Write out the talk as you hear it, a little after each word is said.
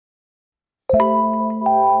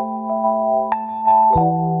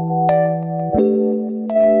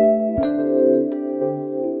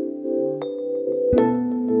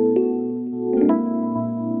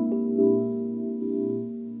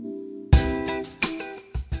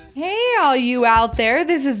all you out there.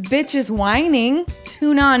 This is Bitches Whining.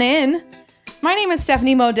 Tune on in. My name is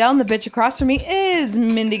Stephanie Modell, and the bitch across from me is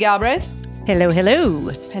Mindy Galbraith. Hello,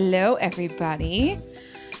 hello. Hello, everybody.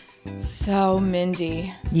 So,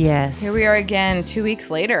 Mindy. Yes. Here we are again, 2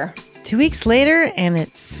 weeks later. 2 weeks later, and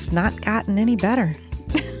it's not gotten any better.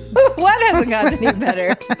 What hasn't gotten any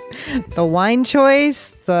better? The wine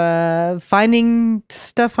choice, finding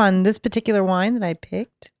stuff on this particular wine that I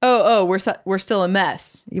picked. We're still a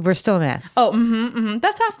mess. We're still a mess. Oh,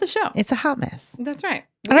 that's half the show. It's a hot mess. That's right.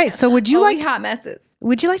 All right, so would you like hot messes?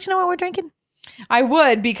 Would you like to know what we're drinking? I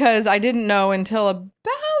would, because I didn't know until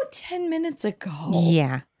about 10 minutes ago.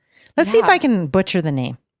 Yeah. Let's see if I can butcher the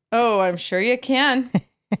name. Oh, I'm sure you can.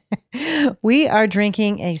 We are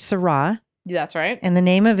drinking a Syrah. That's right. And the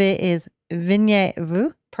name of it is Vigne.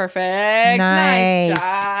 Perfect. Nice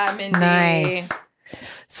job, Mindy. Nice.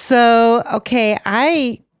 So, okay,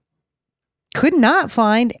 I could not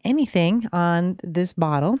find anything on this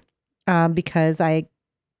bottle because I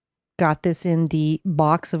got this in the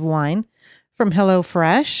box of wine from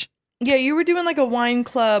HelloFresh. Yeah, you were doing like a wine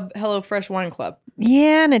club, HelloFresh wine club.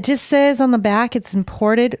 Yeah, and it just says on the back it's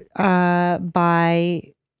imported by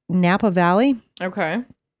Napa Valley. Okay.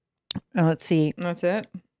 Let's see. That's it?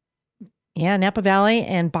 Yeah, Napa Valley,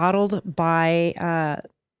 and bottled by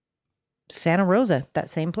Santa Rosa, that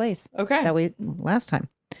same place. Okay. That we last time.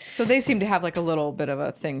 So they seem to have like a little bit of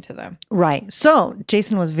a thing to them. Right. So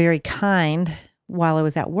Jason was very kind while I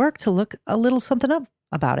was at work to look a little something up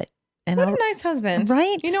about it. And what a nice husband.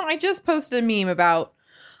 Right. You know, I just posted a meme about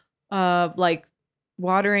like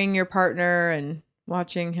watering your partner and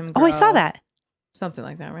watching him grow. Oh, I saw that. Something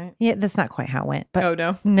like that, right? Yeah, that's not quite how it went. But oh,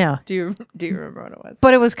 no? No. Do you remember what it was?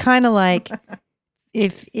 But it was kind of like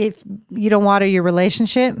if you don't water your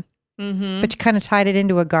relationship, but you kind of tied it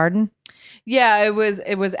into a garden. Yeah, it was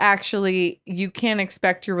actually, you can't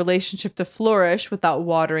expect your relationship to flourish without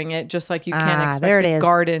watering it, just like you can't expect a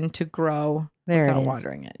garden to grow without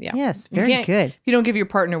watering it. Yeah. Yes, very good. If you don't give your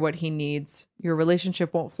partner what he needs, your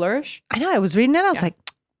relationship won't flourish. I know. I was reading that. I was like,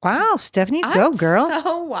 wow, Stephanie, go girl.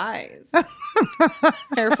 So wise.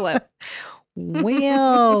 Hair flip.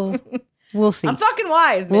 Well, we'll see. I'm fucking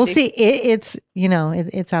wise, Mindy. We'll see.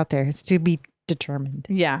 It's out there. It's to be determined.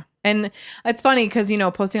 Yeah. And it's funny because,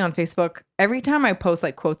 posting on Facebook, every time I post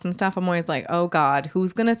like quotes and stuff, I'm always like, oh God,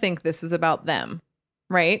 who's going to think this is about them?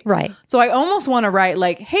 Right? Right. So I almost want to write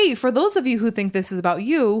like, hey, for those of you who think this is about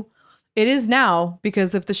you, it is now,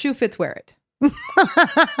 because if the shoe fits, wear it.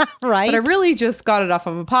 Right. But I really just got it off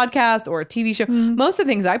of a podcast or a TV show. Most of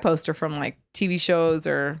the things I post are from like TV shows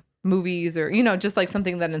or movies or, just like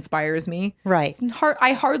something that inspires me. Right.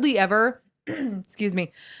 I hardly ever, excuse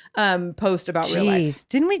me, post about real life.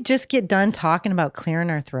 Didn't we just get done talking about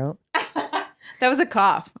clearing our throat? That was a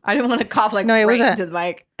cough. I didn't want to cough like right into the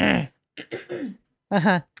mic.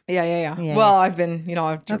 Uh-huh. Yeah. Well, I've been,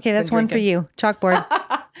 okay, that's one for you. Chalkboard.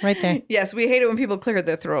 Right there. Yes, we hate it when people clear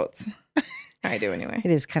their throats. I do anyway.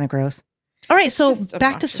 It is kind of gross. All right, so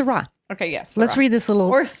back to Syrah. Okay, yes. Let's read this little...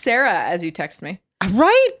 Or Sarah, as you text me.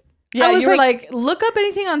 Right? Yeah, you were like, look up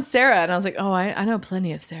anything on Syrah. And I was like, oh, I know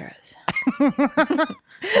plenty of Sarahs.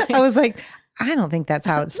 I was like, I don't think that's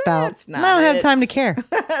how it's spelled. That's not I don't have time to care.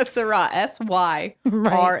 Syrah, S-Y-R-A-H.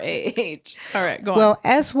 All right, go on. Well,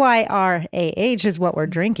 S-Y-R-A-H is what we're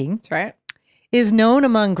drinking. That's right. Is known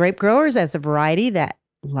among grape growers as a variety that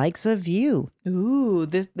likes a view. Ooh,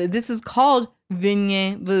 this is called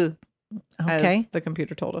Vigne, as the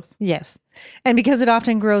computer told us. Yes. And because it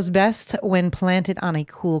often grows best when planted on a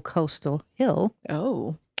cool coastal hill.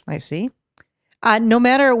 Oh. I see. No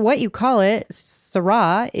matter what you call it,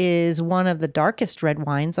 Syrah is one of the darkest red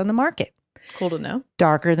wines on the market. Cool to know.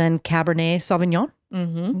 Darker than Cabernet Sauvignon.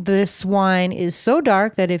 Mm-hmm. This wine is so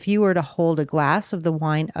dark that if you were to hold a glass of the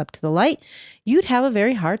wine up to the light, you'd have a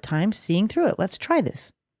very hard time seeing through it. Let's try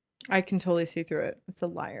this. I can totally see through it. It's a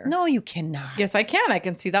liar. No, you cannot. Yes, I can. I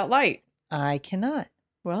can see that light. I cannot.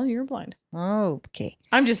 Well, you're blind. Oh, okay.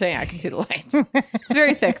 I'm just saying I can see the light. It's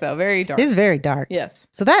very thick, though. Very dark. It's very dark. Yes.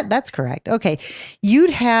 So that's correct. Okay.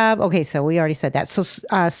 So we already said that. So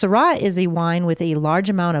Syrah is a wine with a large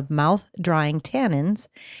amount of mouth-drying tannins,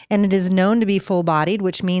 and it is known to be full-bodied,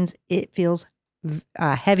 which means it feels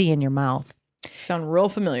heavy in your mouth. Sound real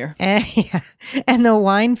familiar. And the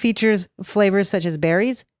wine features flavors such as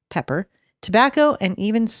berries, pepper, tobacco, and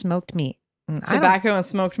even smoked meat. Tobacco and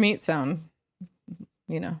smoked meat sound...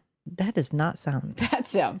 That does not sound... That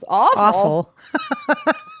sounds awful.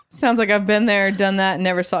 Sounds like I've been there, done that, and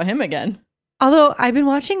never saw him again. Although I've been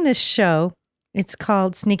watching this show. It's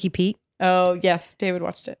called Sneaky Pete. Oh, yes. David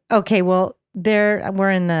watched it. Okay, well,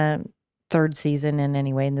 we're in the third season, and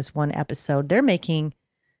anyway, in this one episode, they're making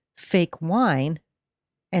fake wine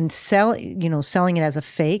and selling it as a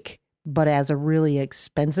fake, but as a really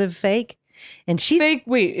expensive fake. And she's fake.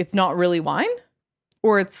 Wait, it's not really wine?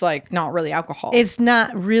 Or it's like not really alcohol? It's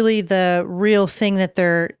not really the real thing that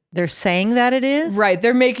they're saying that it is. Right.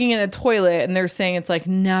 They're making it a toilet and they're saying it's like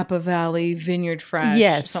Napa Valley Vineyard Fresh.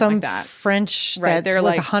 Yes, some like that. French right. They're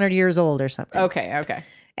like 100 years old or something. Okay.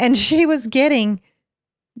 And she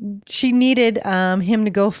needed him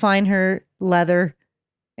to go find her leather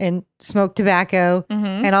and smoke tobacco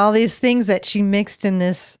and all these things that she mixed in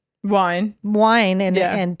this wine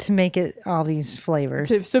and to make it all these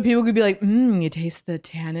flavors. So people could be like, you taste the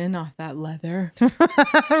tannin off that leather.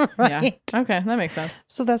 Right. Yeah. Okay, that makes sense.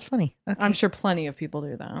 So that's funny. Okay. I'm sure plenty of people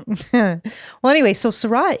do that. Well, anyway, so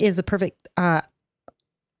Syrah is a perfect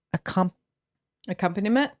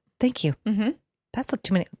accompaniment. Thank you. Mm-hmm. That's like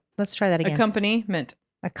too many. Let's try that again. Accompaniment.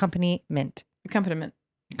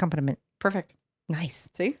 Perfect. Nice.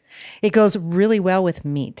 See? It goes really well with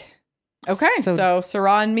meat. Okay, so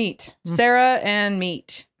Syrah and meat. Sarah and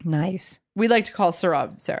meat. Nice. We like to call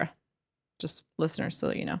Syrah Sarah. Just listeners, so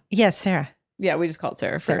that you know. Yes, Sarah. Yeah, we just call it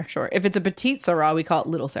Sarah for short. If it's a petite Syrah, we call it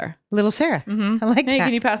Little Sarah. Little Sarah. Mm-hmm. I like hey, that.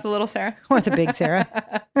 can you pass the Little Sarah? Or the big Sarah.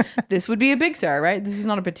 This would be a big Sarah, right? This is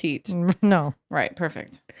not a petite. No. Right,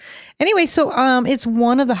 perfect. Anyway, so it's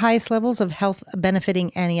one of the highest levels of health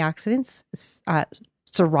benefiting antioxidants,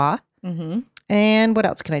 Syrah. Mm-hmm. And what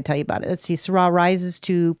else can I tell you about it? Let's see. Syrah rises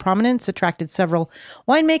to prominence, attracted several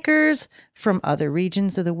winemakers from other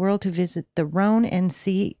regions of the world to visit the Rhone and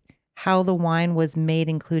see how the wine was made,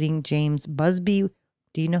 including James Busby.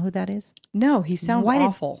 Do you know who that is? No, he sounds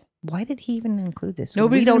awful. Why did he even include this?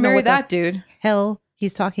 Nobody's going to marry that dude. Hell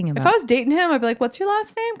he's talking about. If I was dating him, I'd be like, what's your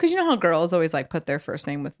last name? Because you know how girls always like put their first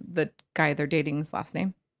name with the guy they're dating's last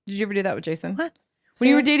name. Did you ever do that with Jason? What? When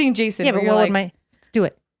you were dating Jason. Yeah, but what would let's do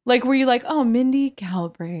it. Like, were you like, oh, Mindy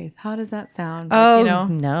Galbraith? How does that sound? Oh, like,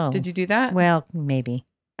 no. Did you do that? Well, maybe.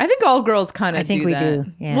 I think all girls kind of do that. I think we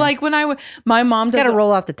do. Yeah. Like when my mom got to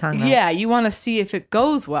roll off the tongue. Right? Yeah. You want to see if it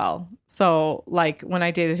goes well. So like when I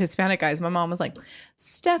dated Hispanic guys, my mom was like,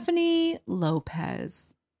 Stephanie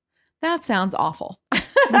Lopez. That sounds awful.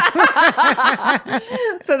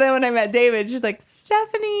 So then when I met David, she's like,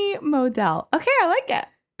 Stephanie Modell. Okay, I like it.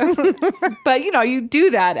 But you do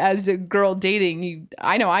that as a girl dating.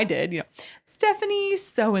 I know I did. Stephanie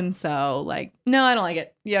so and so. Like, no, I don't like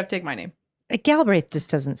it. You have to take my name. Galbraith just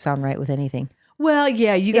doesn't sound right with anything. Well,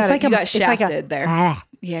 yeah, you got shafted there.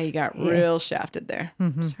 Yeah, you got real shafted there.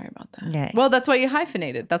 Mm-hmm. Sorry about that. Yeah. Well, that's why you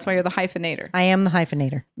hyphenated. That's why you're the hyphenator. I am the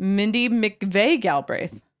hyphenator. Mindy McVeigh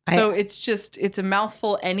Galbraith. So it's a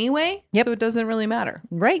mouthful anyway. Yep. So it doesn't really matter.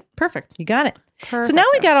 Right. Perfect. You got it. Perfect. So now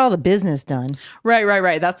we got all the business done.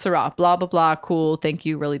 Right. That's Syrah. Blah, blah, blah. Cool. Thank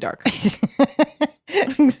you. Really dark.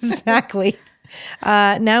 Exactly.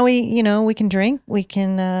 Now we can drink. We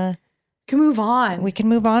can move on. We can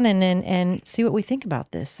move on and see what we think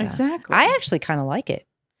about this. Exactly. I actually kind of like it.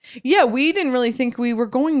 Yeah, we didn't really think we were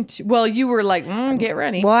going to. Well, you were like, get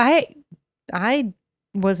ready. Well, I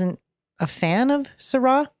wasn't a fan of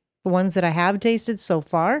Syrah, the ones that I have tasted so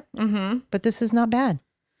far. Mm-hmm. But this is not bad.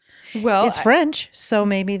 Well, it's French, so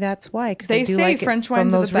maybe that's why. They say like French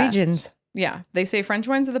wines are the best. Regions. Yeah, they say French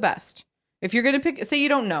wines are the best. If you're going to pick, say you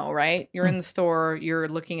don't know, right? You're in the store, you're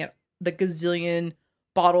looking at the gazillion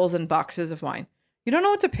bottles and boxes of wine. You don't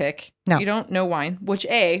know what to pick. No. You don't know wine, which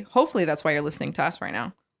hopefully that's why you're listening to us right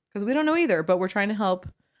now. Because we don't know either, but we're trying to help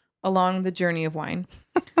along the journey of wine.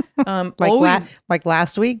 Like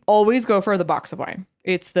last week? Always go for the box of wine.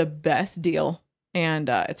 It's the best deal, and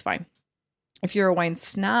it's fine. If you're a wine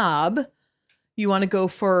snob, you want to go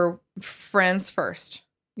for France first.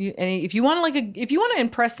 If you want to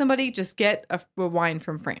impress somebody, just get a wine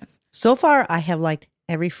from France. So far, I have liked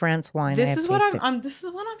every France wine. This is what I'm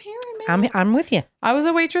hearing, man. I'm with you. I was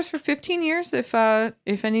a waitress for 15 years. If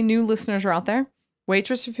any new listeners are out there,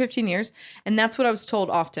 waitress for 15 years, and that's what I was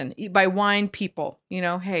told often by wine people.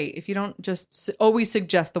 Hey, if you don't just always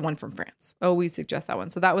suggest the one from France, always suggest that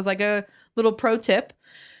one. So that was like a little pro tip.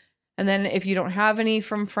 And then if you don't have any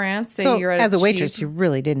from France, say you're as a waitress, you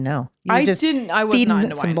really didn't know. I was not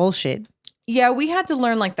into some wine. Bullshit. Yeah, we had to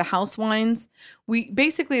learn like the house wines. We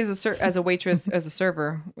basically, as a waitress, as a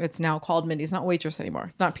server, it's now called Mindy. It's not waitress anymore.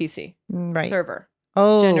 It's not PC. Right. Server.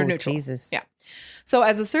 Oh, gender neutral. Jesus. Yeah. So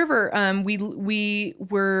as a server, we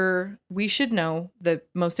should know the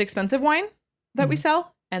most expensive wine that we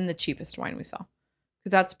sell and the cheapest wine we sell,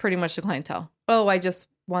 because that's pretty much the clientele. Oh, I just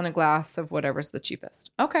want a glass of whatever's the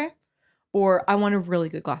cheapest. Okay. Or I want a really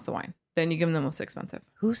good glass of wine. Then you give them the most expensive.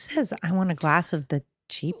 Who says I want a glass of the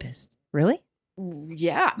cheapest? Really?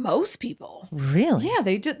 Yeah, most people. Really? Yeah,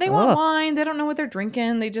 they want wine. They don't know what they're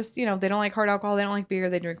drinking. They just, they don't like hard alcohol. They don't like beer.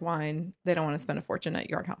 They drink wine. They don't want to spend a fortune at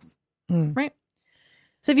Yard House. Mm. Right?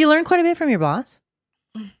 So have you learned quite a bit from your boss?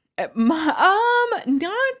 He's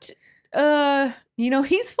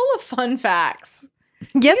full of fun facts.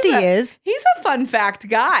 Yes, he is. He's a fun fact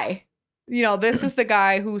guy. This is the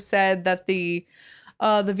guy who said that the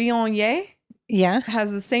Vigne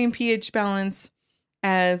has the same pH balance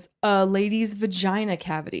as a lady's vagina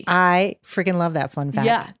cavity. I freaking love that fun fact.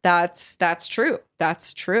 Yeah, that's true.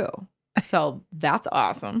 That's true. So that's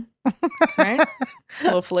awesome. Right? A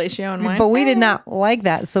little fellatio in wine. But we did not like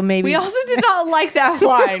that. So maybe we also did not like that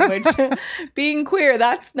wine, which being queer,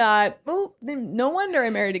 that's not, no wonder I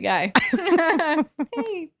married a guy.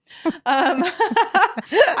 Hey.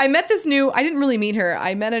 I met I didn't really meet her.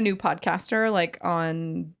 I met a new podcaster like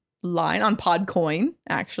online on Podcoin,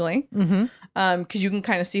 actually. Mm-hmm. Because you can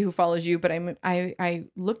kind of see who follows you. But I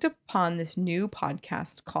looked upon this new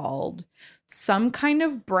podcast called Some Kind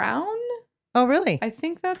of Brown. Oh, really? I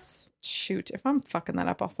think that's, shoot, if I'm fucking that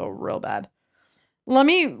up, I'll feel real bad. Let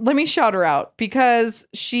me shout her out because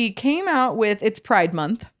she came out with, it's Pride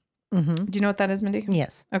Month. Mm-hmm. Do you know what that is, Mindy?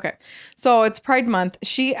 Yes. Okay. So it's Pride Month.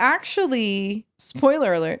 She actually,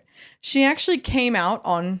 spoiler alert, she actually came out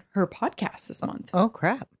on her podcast this month. Oh,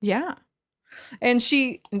 crap. Yeah. And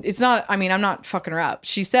I'm not fucking her up.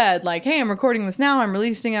 She said like, hey, I'm recording this now. I'm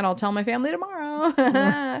releasing it. I'll tell my family tomorrow.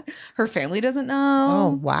 Her family doesn't know.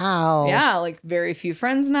 Oh, wow. Yeah. Like very few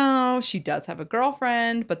friends know. She does have a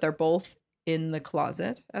girlfriend, but they're both in the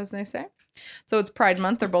closet, as they say. So it's Pride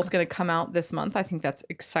Month. They're both going to come out this month. I think that's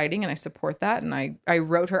exciting and I support that. And I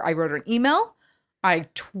wrote her an email. I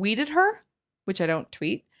tweeted her, which I don't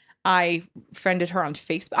tweet. I friended her on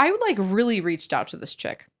Facebook. I really reached out to this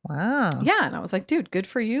chick. Wow. Yeah. And I was like, dude, good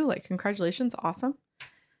for you. Like, congratulations. Awesome.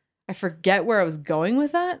 I forget where I was going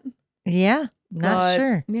with that. Yeah. Not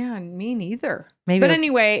sure. Yeah. Me neither. Maybe. But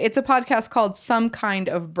anyway, it's a podcast called Some Kind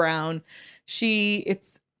of Brown.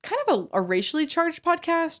 It's kind of a racially charged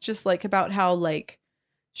podcast, just like about how like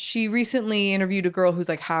she recently interviewed a girl who's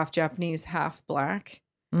like half Japanese, half black.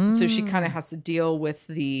 So she kind of has to deal with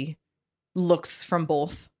the looks from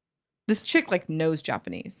both. This chick like knows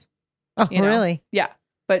Japanese. Oh, really? Yeah.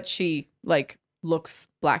 But she like looks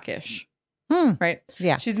blackish. Right?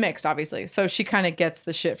 Yeah. She's mixed, obviously. So she kind of gets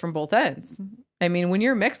the shit from both ends. I mean, when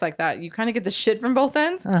you're mixed like that, you kind of get the shit from both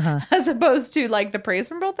ends as opposed to like the praise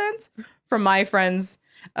from both ends. From my friends'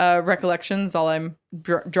 recollections, all I'm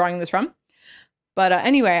drawing this from. But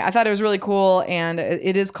anyway, I thought it was really cool. And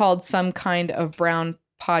it is called Some Kind of Brown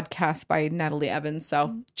Podcast by Natalie Evans.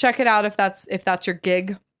 So check it out if that's your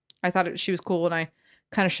gig. I thought she was cool and I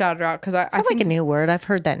kind of shouted her out because I think like a new word. I've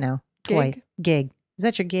heard that now. Gig? Gig. Is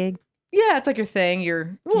that your gig? Yeah, it's like your thing.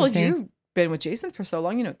 You've been with Jason for so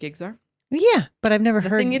long. You know what gigs are. Yeah, but I've never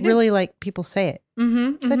heard really like people say it.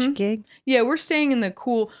 Mm-hmm, Is that your gig? Yeah, we're staying in the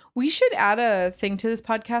cool. We should add a thing to this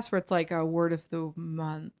podcast where it's like a word of the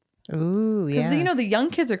month. Ooh, yeah. Because the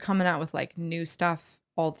young kids are coming out with like new stuff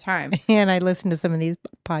all the time. And I listen to some of these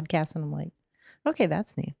podcasts and I'm like, okay,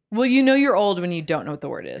 that's new. Well, you're old when you don't know what the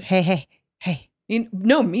word is. Hey.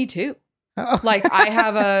 No, me too. Oh. Like I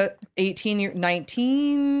have a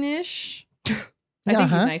 19-ish. I think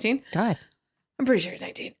he's 19. God. I'm pretty sure he's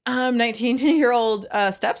 19. 19-year-old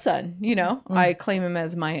stepson, I claim him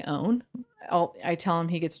as my own. I tell him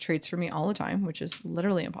he gets treats from me all the time, which is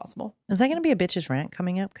literally impossible. Is that going to be a bitch's rant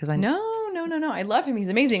coming up? Because No. I love him. He's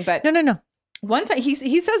amazing. But no. One time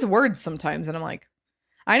he says words sometimes and I'm like,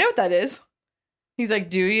 I know what that is. He's like,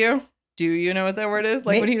 do you? Do you know what that word is?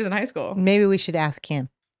 Like when he was in high school. Maybe we should ask him.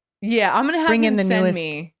 Yeah, I'm going to have him the send newest.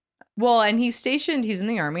 me. Well, and he's in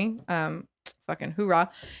the Army. Fucking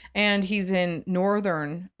hoorah. And he's in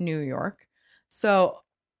northern New York. So,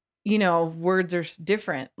 words are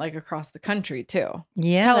different like across the country too.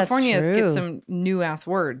 Yeah, California that's true. gets some new ass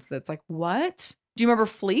words that's like, what? Do you remember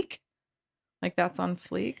fleek? Like that's on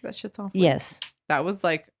fleek? That shit's on fleek. Yes. That was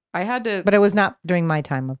like, I had to. But it was not during my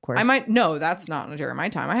time, of course. No, that's not during my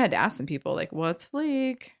time. I had to ask some people like, what's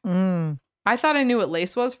fleek? Mm. I thought I knew what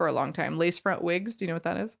lace was for a long time. Lace front wigs. Do you know what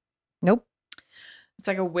that is? Nope. It's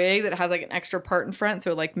like a wig that has like an extra part in front.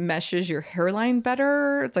 So it like meshes your hairline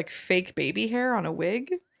better. It's like fake baby hair on a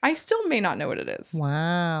wig. I still may not know what it is.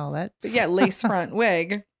 Wow. But yeah, lace front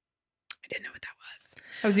wig. I didn't know what that was.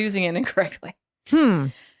 I was using it incorrectly.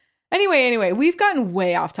 Anyway, we've gotten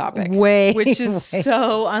way off topic. Which is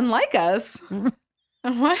so unlike us.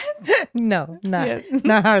 What? No, not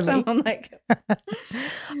hardly. So unlike us.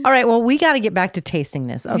 All right. Well, we got to get back to tasting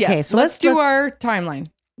this. Okay. Yes, so let's do our timeline.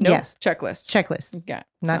 Nope. Yes. Checklist. Checklist. Yeah.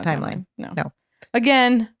 Not timeline. No.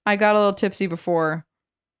 Again, I got a little tipsy before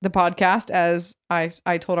the podcast, as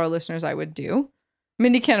I told our listeners I would do.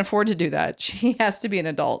 Mindy can't afford to do that. She has to be an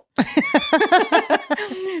adult.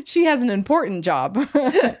 She has an important job.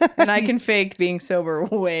 And I can fake being sober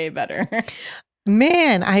way better.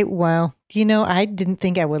 Man, I didn't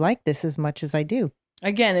think I would like this as much as I do.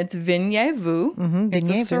 Again, it's Vigne Vu. It's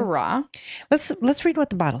a Syrah. Let's read what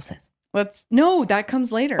the bottle says. No, that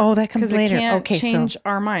comes later. Oh, that comes later. I can't Okay, change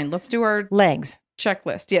our mind. Let's do our legs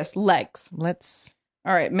checklist. Yes, legs.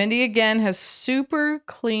 All right. Mindy again has super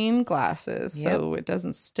clean glasses, so it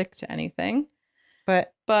doesn't stick to anything.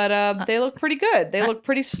 But they look pretty good. They look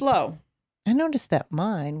pretty slow. I noticed that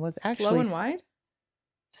mine was actually slow and wide,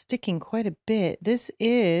 sticking quite a bit. This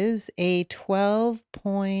is a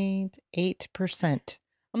 12.8%.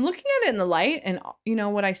 I'm looking at it in the light, and you know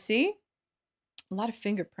what I see? A lot of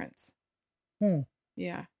fingerprints.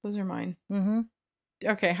 Yeah, those are mine. Mm-hmm.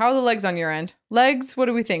 Okay, how are the legs on your end? Legs, what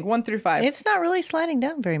do we think? 1 through 5. It's not really sliding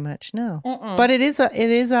down very much, no. But it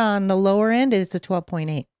is on the lower end. It's a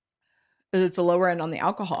 12.8. It's a lower end on the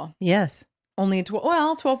alcohol. Yes. Only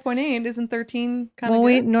 12.8 isn't 13 kind of good?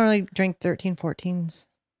 We normally drink 13, 14s.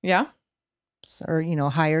 Yeah. Or,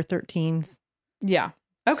 higher 13s. Yeah.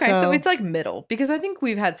 Okay, so it's like middle, because I think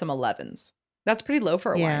we've had some 11s. That's pretty low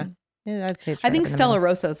for a wine. Yeah, I'd say. I think Stella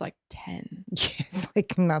Rosa is like 10. It's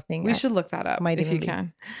like nothing. We should look that up if you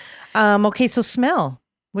can. Okay, so smell.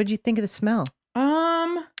 What'd you think of the smell?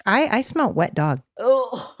 I smell wet dog.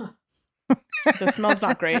 Oh, the smell's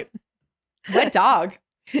not great. Wet dog.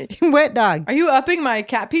 Wet dog. Are you upping my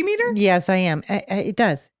cat pee meter? Yes, I am. It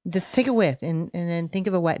does. Just take a whiff and then think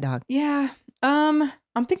of a wet dog. Yeah. I'm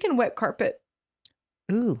thinking wet carpet.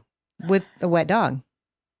 Ooh, with a wet dog.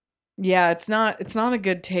 Yeah, it's not a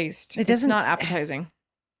good taste. It's not appetizing.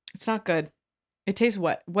 It's not good. It tastes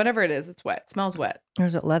wet. Whatever it is, it's wet. It smells wet. Or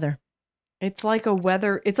is it leather? It's like a wet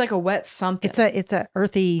something. It's a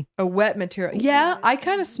earthy. A wet material. Yeah, I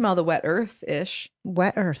kind of smell the wet earth-ish.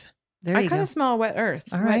 Wet earth. There you go. I kind of smell wet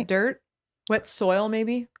earth. All right. Wet dirt. Wet soil,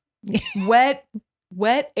 maybe. wet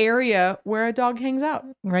area where a dog hangs out.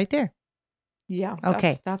 Right there. Yeah.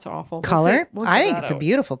 Okay. That's awful. Color? I think it's a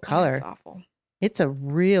beautiful color. It's awful. It's a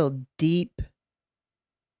real deep,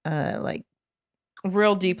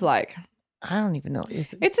 real deep, like. I don't even know.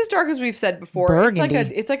 It's as dark as we've said before. Burgundy.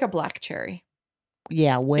 It's like a black cherry.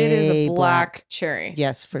 Yeah, way. It is a black cherry.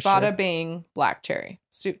 Yes, for sure. Bada bing, black cherry.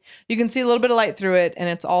 So you can see a little bit of light through it, and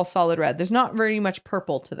it's all solid red. There's not very much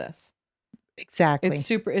purple to this. Exactly.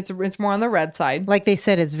 It's more on the red side. Like they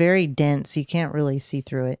said, it's very dense. You can't really see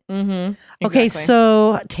through it. Mm-hmm. Exactly. Okay,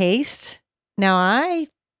 so taste. Now I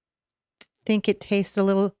think it tastes a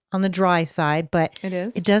little on the dry side, but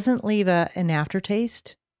it doesn't leave an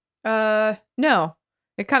aftertaste. No,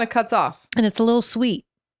 it kind of cuts off, and it's a little sweet.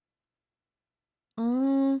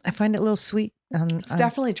 I find it a little sweet. It's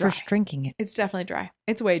definitely dry. First drinking it. It's definitely dry.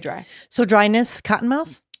 It's way dry. So dryness,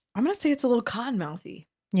 cottonmouth? I'm going to say it's a little cottonmouthy.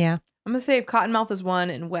 Yeah. I'm going to say if cottonmouth is 1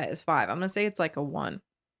 and wet is 5. I'm going to say it's like a 1.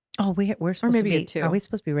 Oh, we're supposed or maybe to be a 2. Are we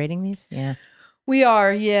supposed to be rating these? Yeah. We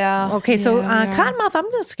are, yeah. Okay, so cottonmouth,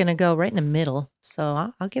 I'm just going to go right in the middle.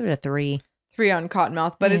 So I'll give it a 3. 3 on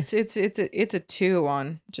cottonmouth, but it's a 2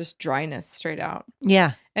 on just dryness straight out.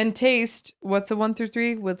 Yeah. And taste, what's a 1 through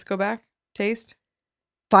 3? Let's go back. Taste.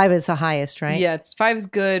 5 is the highest, right? Yeah, 5 is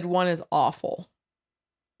good. 1 is awful.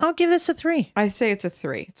 I'll give this a 3. I say it's a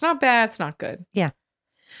 3. It's not bad. It's not good. Yeah.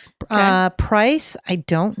 Okay. Price, I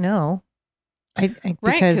don't know. Right,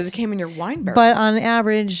 because it came in your wine barrel. But on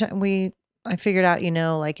average, I figured out,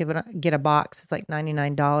 like if I get a box, it's like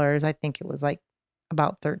 $99. I think it was like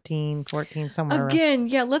about 13, 14, somewhere Again,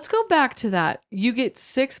 yeah, let's go back to that. You get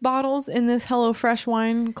 6 bottles in this HelloFresh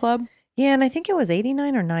wine club? Yeah, and I think it was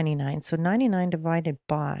 89 or 99. So 99 divided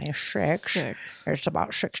by 6. It's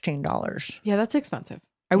about $16. Yeah, that's expensive.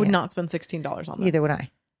 I would not spend $16 on this. Neither would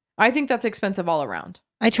I. I think that's expensive all around.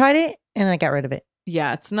 I tried it and I got rid of it.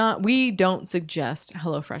 Yeah, it's not. We don't suggest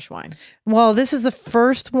HelloFresh wine. Well, this is the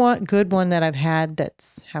first good one that I've had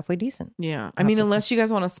that's halfway decent. Yeah. I mean, unless you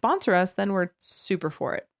guys want to sponsor us, then we're super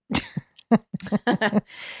for it.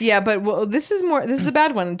 Yeah, but this is a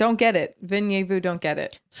bad one. Don't get it. Vigne Vu, don't get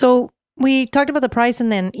it. So we talked about the price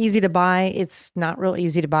and then easy to buy. It's not real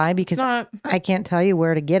easy to buy because I can't tell you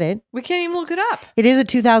where to get it. We can't even look it up. It is a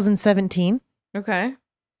 2017. Okay.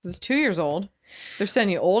 So it's 2 years old. They're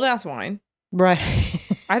sending you old ass wine. Right.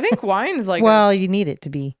 I think wine is like you need it to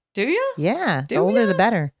be. Do you? Yeah. The older the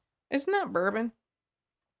better. Isn't that bourbon?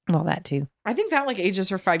 Well, that too. I think that ages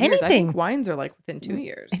for 5 years. I think wines are like within 2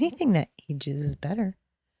 years. Anything that ages is better.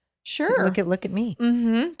 Sure. So look at me.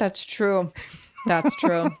 Mm-hmm. That's true. That's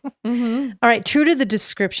true. Mm-hmm. All right, true to the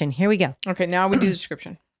description. Here we go. Okay, now we do the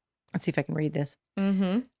description. Let's see if I can read this.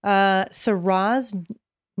 Mm-hmm. Syrah's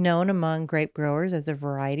known among grape growers as a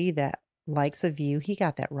variety that likes a view. He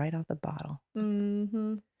got that right off the bottle.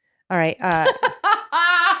 Mm-hmm. All right.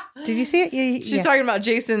 Did you see it? She's talking about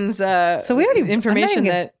Jason's so we already information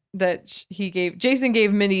that he gave. Jason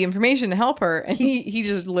gave Mindy information to help her, and he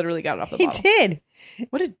just literally got it off the bottle. He did.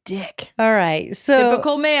 What a dick. All right. So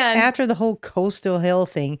typical man. After the whole Coastal Hill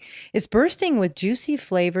thing, it's bursting with juicy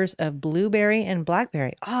flavors of blueberry and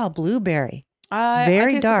blackberry. Oh, blueberry. It's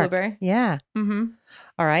very dark. Blueberry. Yeah. Mm-hmm.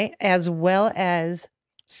 All right. As well as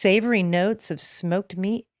savory notes of smoked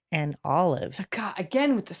meat and olive. God,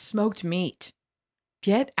 again with the smoked meat.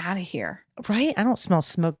 Get out of here. Right? I don't smell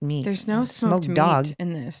smoked meat. There's no smoked meat dog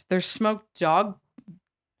in this. There's smoked dog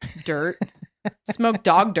dirt. Smoked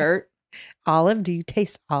dog dirt. Olive? Do you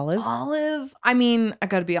taste olive? Olive? I mean, I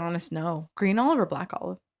gotta be honest, no. Green olive or black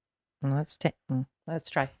olive? Well, let's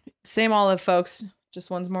try. Same olive, folks. Just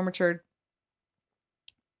one's more matured.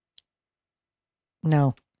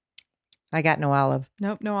 No. I got no olive.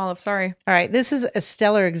 Nope, no olive. Sorry. All right. This is a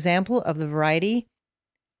stellar example of the variety.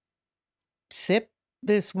 Sip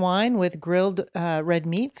this wine with grilled red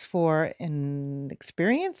meats for an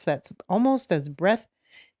experience that's almost as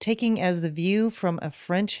breathtaking as the view from a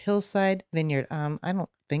French hillside vineyard. I don't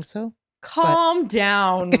think so. Calm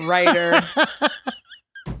down, writer.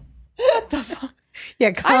 What the fuck?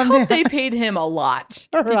 Yeah, I hope they paid him a lot.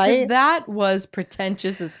 Right? Because that was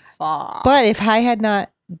pretentious as fuck. But if I had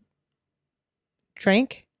not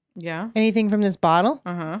drank anything from this bottle,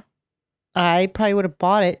 I probably would have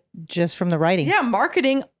bought it just from the writing. Yeah,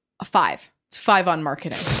 marketing, a 5. It's 5 on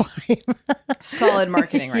marketing. 5. Solid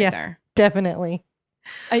marketing right there. Definitely.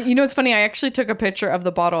 You know, it's funny. I actually took a picture of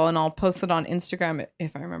the bottle and I'll post it on Instagram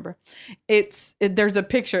if I remember. There's a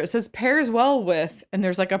picture. It says pairs well with, and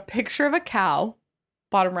there's like a picture of a cow,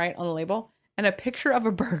 bottom right on the label, and a picture of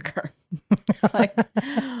a burger. It's like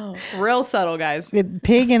real subtle, guys.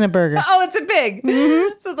 Pig and a burger. Oh, it's a pig.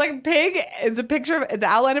 Mm-hmm. So it's like a pig. It's a picture of, it's an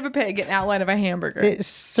outline of a pig, an outline of a hamburger. It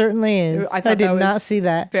certainly is. I did not see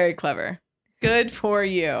that. Very clever. Good for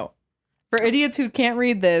you. For idiots who can't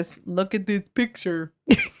read this, look at this picture.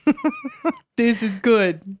 This is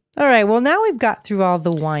good. All right. Well, now we've got through all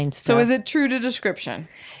the wine stuff. So is it true to description?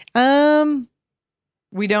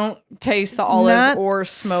 We don't taste the olive or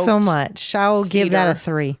smoke so much. I will give that a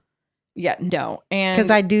 3. Yeah, no. And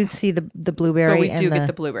because I do see the blueberry. But we do get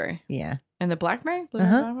the blueberry. Yeah. And the blackberry? Blue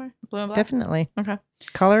and black? Definitely. Okay.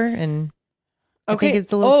 Color and okay. I think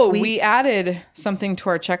it's a little sweet. We added something to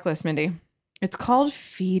our checklist, Mindy. It's called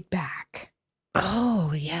feedback.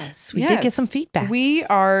 Oh, yes. We did get some feedback. We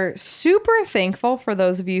are super thankful for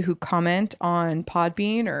those of you who comment on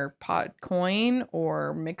Podbean or Podcoin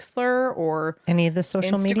or Mixler or any of the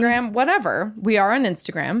social Instagram, media. Whatever. We are on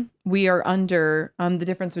Instagram. We are under The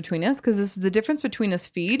Difference Between Us because this is the Difference Between Us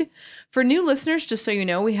feed. For new listeners, just so you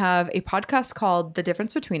know, we have a podcast called The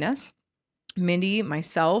Difference Between Us. Mindy,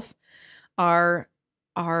 myself, our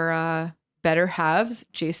better halves,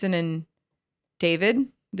 Jason and David.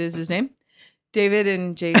 This is his name. David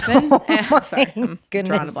and Jason. Sorry, I'm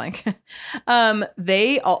drawing a blank.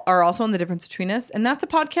 They are also on The Difference Between Us. And that's a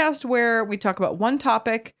podcast where we talk about one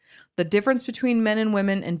topic, the difference between men and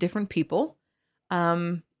women and different people.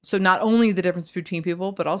 So not only the difference between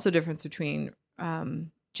people, but also difference between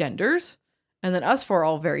genders. And then us four are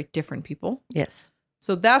all very different people. Yes.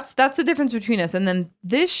 So that's the difference between us. And then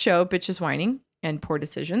this show, Bitches Whining and Poor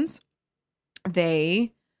Decisions,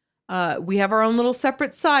 we have our own little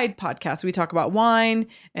separate side podcast. We talk about wine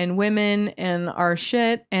and women and our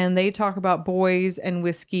shit, and they talk about boys and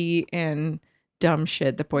whiskey and dumb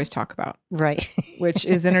shit that boys talk about. Right. Which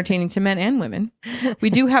is entertaining to men and women. We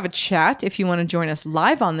do have a chat if you want to join us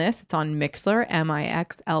live on this. It's on Mixler,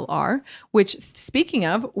 Mixlr, which, speaking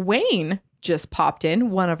of, Wayne just popped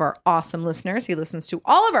in, one of our awesome listeners. He listens to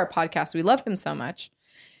all of our podcasts. We love him so much.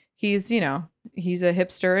 He's a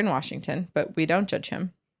hipster in Washington, but we don't judge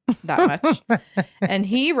him that much. And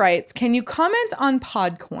he writes, can you comment on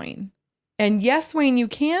Podcoin? And yes, Wayne, you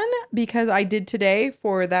can, because I did today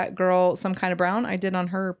for that girl, Some Kind of Brown. I did on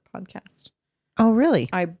her podcast. Oh, really?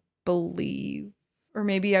 I believe. Or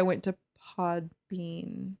maybe I went to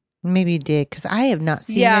Podbean. Maybe you did, because I have not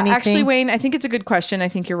seen anything. Yeah, actually, Wayne, I think it's a good question. I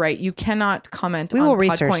think you're right. You cannot comment on Podcoin. We will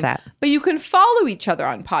research that. But you can follow each other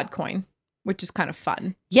on Podcoin, which is kind of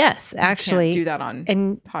fun. Yes, actually. You can't do that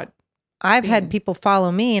on Pod. I've had people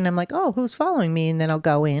follow me and I'm like, oh, who's following me? And then I'll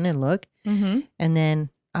go in and look and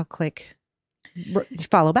then I'll click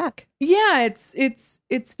follow back. Yeah,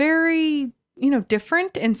 it's very,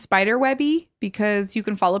 different and spider webby because you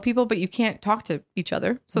can follow people, but you can't talk to each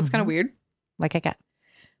other. So it's kind of weird. Like I got.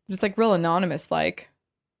 But it's like real anonymous. Like,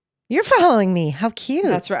 you're following me. How cute.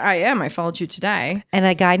 that's right. I am. I followed you today. And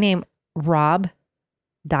a guy named Rob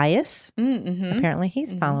Dias. Mm-hmm. Apparently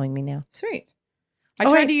he's following me now. Sweet. I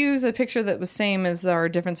tried to use a picture that was same as our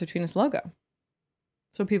difference between us logo.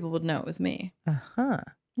 So people would know it was me. Uh-huh.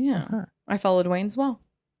 Yeah. Uh-huh. I followed Wayne as well.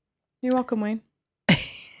 You're welcome, Wayne.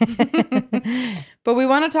 But we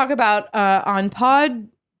want to talk about on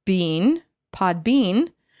Podbean,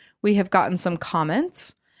 we have gotten some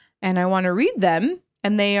comments and I want to read them.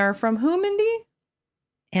 And they are from who, Mindy?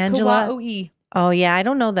 Angela. Kaua'ui. Oh, yeah. I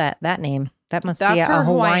don't know that name. That must That's be her a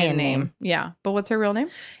Hawaiian name. Yeah. But what's her real name?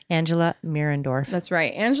 Angela Mirendorf. That's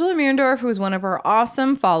right. Angela Mirendorf, who is one of our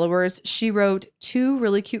awesome followers. She wrote 2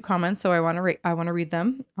 really cute comments. So I want to read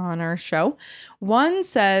them on our show. One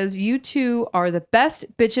says, "You two are the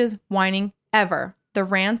best bitches whining ever. The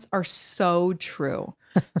rants are so true."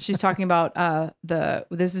 She's talking about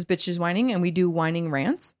this is bitches whining and we do whining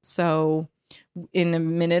rants. So in a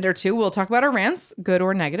minute or two, we'll talk about our rants, good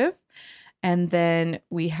or negative. And then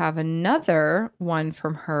we have another one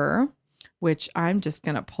from her, which I'm just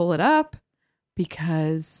going to pull it up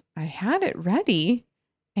because I had it ready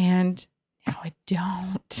and now I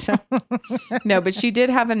don't. No, but she did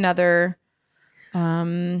have another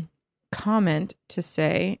comment to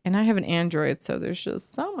say, and I have an Android, so there's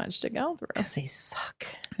just so much to go through. Because they suck.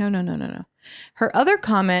 No. Her other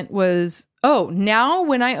comment was, now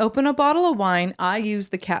when I open a bottle of wine, I use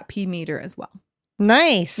the cat pee meter as well.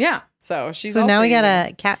 Nice. Yeah. So she's So also now we got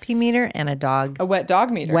using a cat pee meter and a wet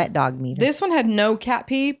dog meter. Wet dog meter. This one had no cat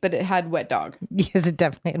pee, but it had wet dog. Yes, it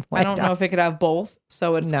definitely had wet I don't dog. know if it could have both,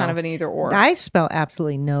 so it's kind of an either or. I spell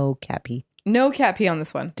absolutely no cat pee. No cat pee on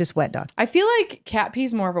this one. Just wet dog. I feel like cat pee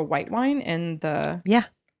is more of a white wine, and the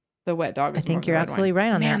wet dog is I think more of a you're red absolutely wine.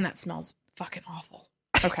 right on Man, that. that smells fucking awful.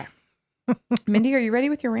 Okay. Mindy, are you ready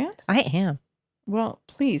with your rant? I am. Well,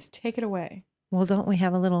 please take it away. Well, don't we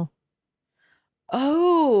have a little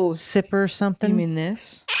sip sipper or something? You mean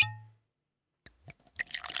this?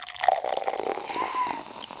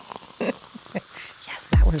 Yes,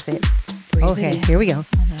 that was it. Breathe Okay, it in. here we go.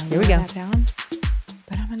 Here we go. That down,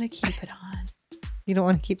 but I'm gonna keep it on. You don't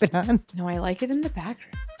want to keep it on? No, I like it in the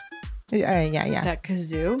background. Yeah. That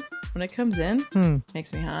kazoo, when it comes in,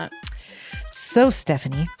 makes me hot. So,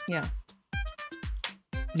 Stephanie. Yeah.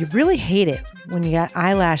 You really hate it when you got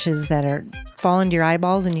eyelashes that are fall into your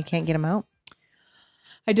eyeballs and you can't get them out?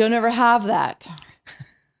 I don't ever have that.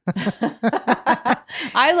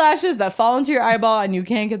 Eyelashes that fall into your eyeball and you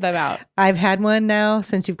can't get them out. I've had one now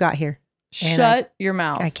since you've got here. Shut your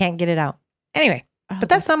mouth. I can't get it out. Anyway, but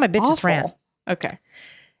that's not my bitch's awful. rant. Okay.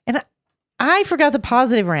 And I forgot the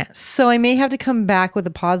positive rant. So I may have to come back with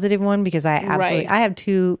a positive one because I have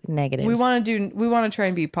 2 negatives. We want to try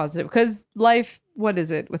and be positive because life, what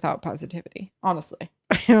is it without positivity? Honestly.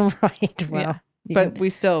 Right. Well, but we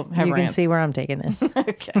still have you rants. can see where I'm taking this.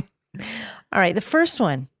 Okay. All right. The first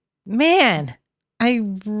one, man, I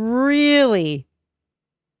really,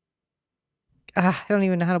 I don't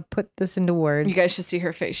even know how to put this into words. You guys should see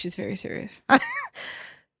her face. She's very serious.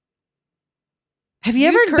 Have you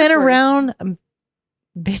Use ever curse been words. around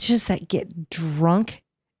bitches that get drunk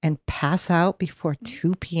and pass out before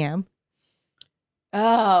 2 p.m.?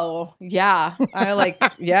 Oh, yeah. I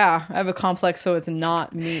have a complex, so it's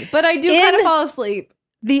not me. But I do kind of fall asleep.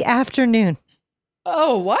 The afternoon.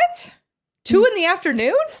 Oh, what? 2 in the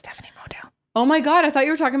afternoon? Stephanie Modell. Oh my God, I thought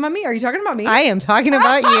you were talking about me. Are you talking about me? I am talking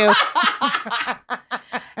about you.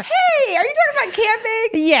 Hey, are you talking about camping?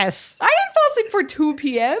 Yes. I didn't fall asleep for 2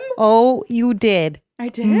 p.m. Oh, you did. I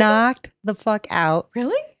did? Knocked the fuck out.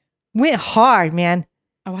 Really? Went hard, man.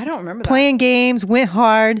 Oh, I don't remember that. Playing games, went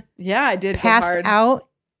hard. Yeah, I did. Passed go hard. out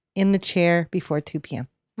in the chair before 2 p.m.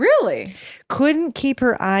 Really? Couldn't keep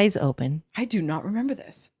her eyes open. I do not remember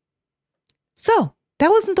this. So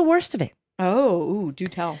that wasn't the worst of it. Oh, ooh, do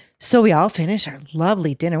tell. So we all finished our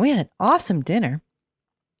lovely dinner. We had an awesome dinner.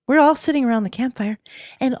 We're all sitting around the campfire,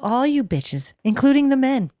 and all you bitches, including the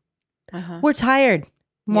men, were tired,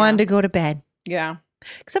 wanted to go to bed. Yeah.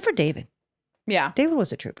 Except for David. Yeah. David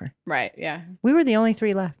was a trooper. Right. Yeah. We were the only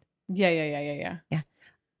 3 left. Yeah.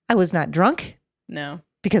 I was not drunk No.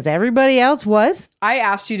 because everybody else was. I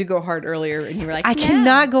asked you to go hard earlier, and you were like, I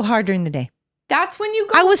cannot go hard during the day. That's when you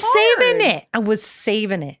go I was hard.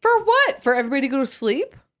 saving it. For what? For everybody to go to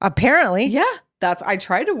sleep? Apparently. Yeah. I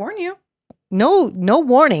tried to warn you. No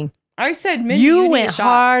warning. I said, Mindy, You need went a shot.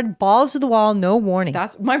 hard, balls to the wall, no warning.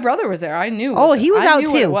 That's my brother was there. I knew. Oh, he was I out knew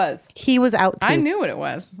too. What it was. He was out too. I knew what it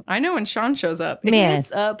was. I know when Sean shows up. Man.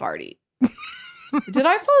 It's a party. Did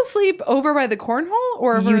I fall asleep over by the cornhole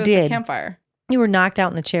or over You the did. campfire? You were knocked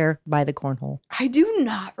out in the chair by the cornhole. I do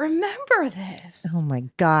not remember this. Oh my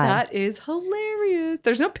God. That is hilarious.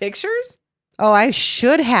 There's no pictures? Oh, I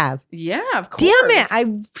should have. Yeah, of course. Damn it.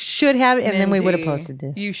 I should have. And then we would have Mindy, posted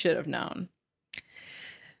this. You should have known.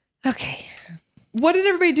 Okay. What did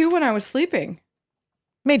everybody do when I was sleeping?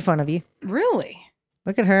 Made fun of you. Really?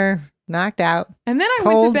 Look at her. Knocked out. And then I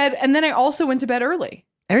went to bed, and then I also went to bed early.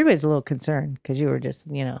 Everybody's a little concerned because you were just,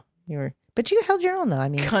 but you held your own though. I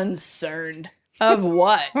mean, Concerned. Of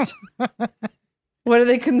what? What are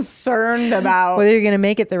they concerned about? whether you're going to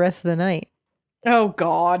make it the rest of the night. Oh,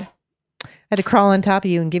 God. I had to crawl on top of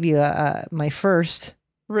you and give you my first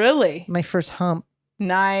Really? hump.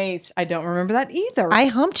 Nice. I don't remember that either. I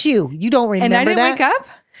humped you. You don't remember and I didn't that? wake up?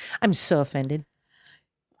 I'm so offended.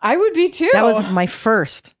 I would be too. That was my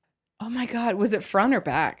first. Oh, my God. Was it front or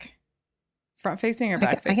back? Front facing or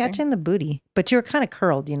back facing? I got you in the booty, but you were kind of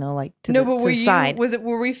curled, like to no, the, but to were the you? side.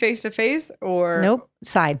 Were we face to face or? Nope,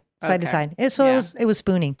 side to Okay. side. It was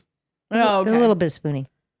spooning. Oh, okay. A little bit of spooning.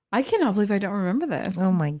 I cannot believe I don't remember this.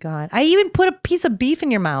 Oh my God! I even put a piece of beef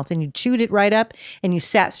in your mouth and you chewed it right up and you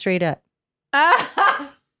sat straight up. I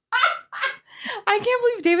can't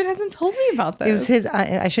believe David hasn't told me about this. It was his.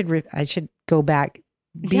 I should go back.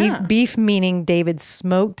 Yeah. Beef meaning David's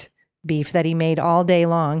smoked beef that he made all day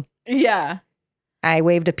long. Yeah. I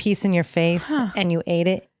waved a piece in your face and you ate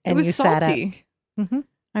it and it was you salty. sat up. Mm-hmm.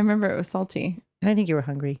 I remember it was salty. And I think you were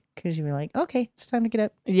hungry because you were like, okay, it's time to get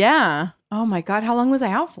up. Yeah. Oh my God. How long was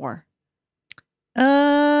I out for?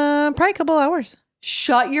 Probably a couple hours.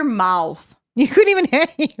 Shut your mouth. You couldn't even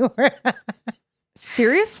you were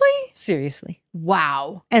Seriously? seriously.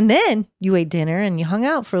 Wow. And then you ate dinner and you hung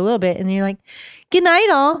out for a little bit and you're like, good night,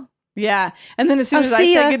 all. Yeah. And then as soon I'll as I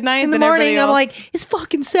see ya said goodnight, in the then morning, everybody I'm else... like, it's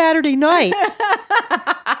fucking Saturday night.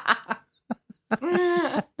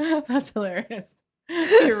 That's hilarious.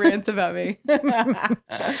 Your rants about me.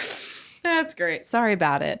 That's great. Sorry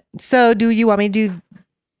about it. So do you want me to do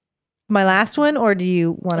my last one or do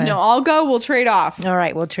you want to? No, I'll go. We'll trade off. All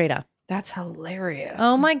right, we'll trade up. That's hilarious.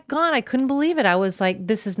 Oh my God, I couldn't believe it. I was like,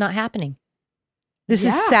 this is not happening. This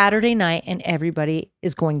is Yeah. Saturday night and everybody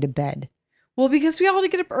is going to bed. Well, because we all had to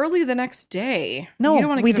get up early the next day. No, you don't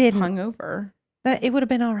want to we get didn't. up hungover. It would have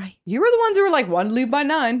been all right. You were the ones who were like, want to leave by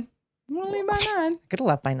 9. Want to leave by 9. I could have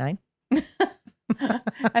left by 9.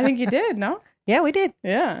 I think you did, no? Yeah, we did.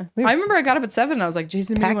 Yeah. We I remember I got up at 7 and I was like,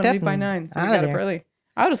 Jason, maybe packed want to up leave by and 9. So we outta got up there. early.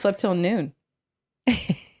 I would have slept till noon.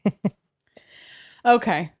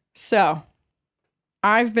 Okay. So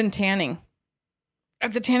I've been tanning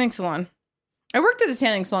at the tanning salon. I worked at a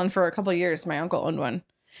tanning salon for a couple of years. My uncle owned one.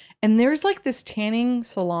 And there's like this tanning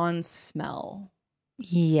salon smell.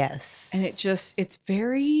 Yes. And it's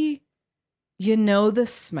very, the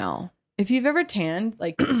smell. If you've ever tanned,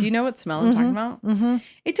 like, do you know what smell I'm talking about? Mm-hmm.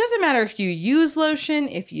 It doesn't matter if you use lotion,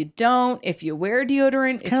 if you don't, if you wear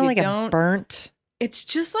deodorant, It's if kind you of like don't. a burnt It's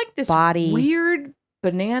just like this body. weird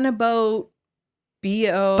banana boat,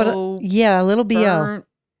 BO. But yeah, a little BO. burnt-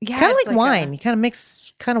 It's Yeah, kind of it's like wine. You kind of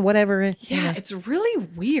mix kind of whatever. Yeah, it's really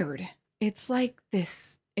weird. It's like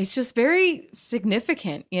this. It's just very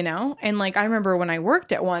significant, And like I remember when I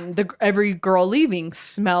worked at one, every girl leaving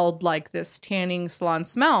smelled like this tanning salon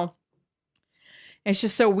smell. It's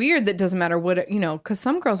just so weird that it doesn't matter what because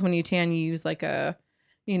some girls when you tan, you use like a,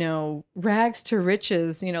 rags to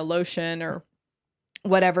riches, lotion or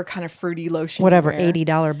whatever kind of fruity lotion. whatever you wear.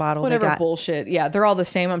 $80 bottle Whatever they got. bullshit. Yeah, they're all the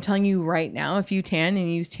same. I'm telling you right now, if you tan and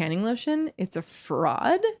you use tanning lotion, it's a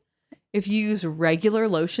fraud. If you use regular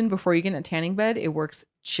lotion before you get in a tanning bed, it works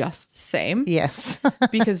just the same. Yes.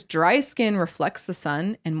 Because dry skin reflects the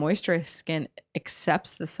sun and moisturized skin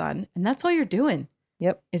accepts the sun. And that's all you're doing.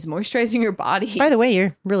 Yep. Is moisturizing your body. By the way,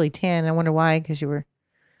 you're really tan. I wonder why, because you were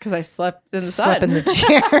Because I slept in the slept sun. in the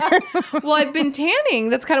chair. Well, I've been tanning.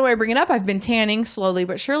 That's kind of why I bring it up. I've been tanning slowly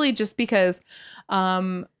but surely just because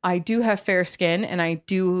I do have fair skin and I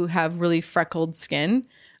do have really freckled skin.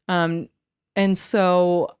 And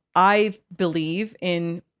so I believe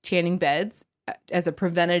in tanning beds as a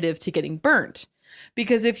preventative to getting burnt.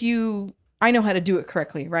 Because I know how to do it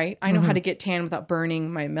correctly, right? I know how to get tan without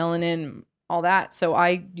burning my melanin, all that. So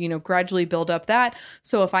I, gradually build up that.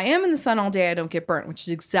 So if I am in the sun all day, I don't get burnt, which is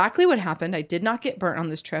exactly what happened. I did not get burnt on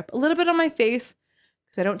this trip. A little bit on my face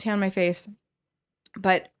because I don't tan my face.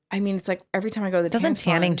 But I mean, it's like every time I go to the Doesn't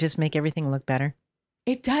tanning salon, just make everything look better?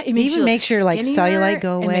 it does. It makes even you makes your, like, skinnier. cellulite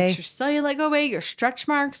go It away. makes your cellulite go away. Your stretch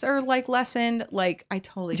marks are like lessened. Like I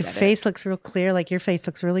totally Your get face looks real clear. Like your face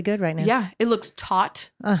looks really good right now. it. Yeah, it looks taut,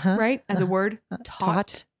 Uh-huh. right? As a word,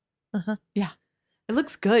 taut. Uh-huh. Yeah. It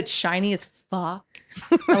looks good. Shiny as fuck.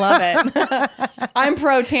 I love it. I'm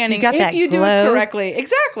pro tanning. You got that if you do glow. it correctly.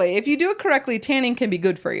 Exactly. If you do it correctly, tanning can be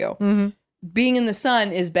good for you. Mm-hmm. Being in the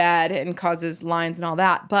sun is bad and causes lines and all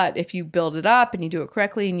that. But if you build it up and you do it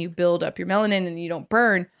correctly and you build up your melanin and you don't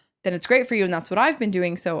burn, then it's great for you. And that's what I've been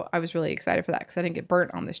doing. So I was really excited for that because I didn't get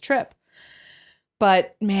burnt on this trip.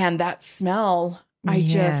 But man, that smell, I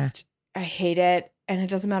hate it. And it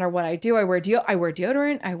doesn't matter what I do. I wear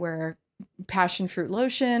deodorant. I wear passion fruit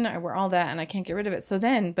lotion. I wear all that and I can't get rid of it. So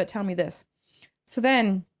then, but tell me this. So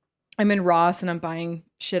then I'm in Ross and I'm buying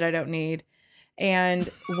shit I don't need. And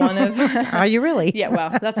one of Are you really? Yeah,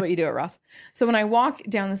 well, that's what you do at Ross. So when I walk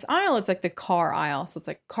down this aisle, it's like the car aisle. So it's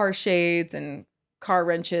like car shades and car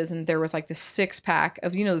wrenches. And there was like this 6-pack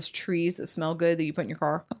of, those trees that smell good that you put in your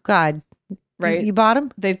car. Oh, God. Right? You bought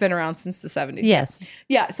them? They've been around since the 70s. Yes.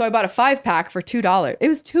 Yeah. So I bought a 5-pack for $2. It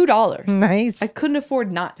was $2. Nice. I couldn't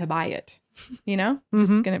afford not to buy it.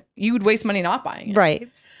 You would waste money not buying it. Right.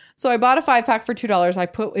 So I bought a 5-pack for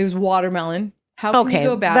 $2. It was watermelon. How can you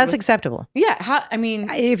go bad? That's acceptable. Yeah.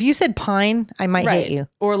 If you said pine, I might hit you.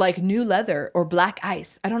 Or like new leather or black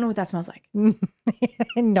ice. I don't know what that smells like.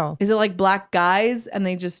 No. Is it like black guys and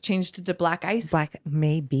they just changed it to black ice? Black,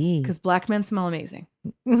 maybe. Because black men smell amazing.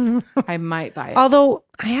 I might buy it. Although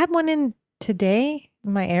I had one in today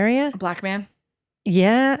in my area. A black man?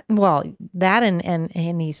 Yeah. Well, that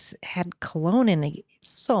and he's had cologne in it.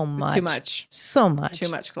 So much. Too much. So much. Too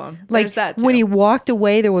much cologne. Like There's that too. When he walked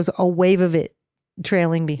away, there was a wave of it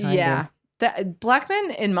trailing behind him. That black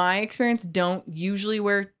men, in my experience, don't usually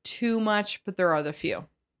wear too much, but there are the few.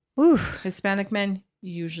 Ooh. Hispanic men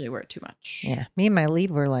usually wear too much. Yeah. Me and my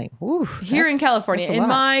lead were like, ooh. Here in California, in lot.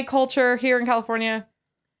 my culture, here in California,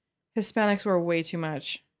 Hispanics wear way too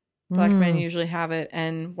much. Black men usually have it,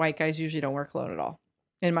 and white guys usually don't wear cologne at all,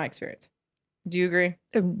 in my experience. Do you agree?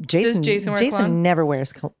 Does Jason wear cologne? Never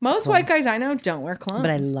wears cologne. Most white guys I know don't wear cologne.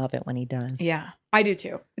 But I love it when he does. Yeah, I do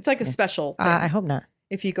too. It's like a special thing. I hope not.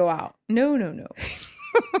 If you go out. No.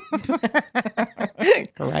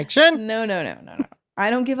 Correction. No. I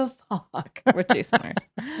don't give a fuck what Jason wears.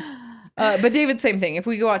 But David, same thing. If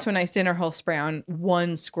we go out to a nice dinner, he'll spray on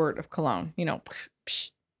 1 squirt of cologne.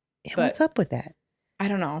 Psh. Yeah, what's up with that? I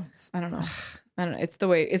don't know. I don't know. It's the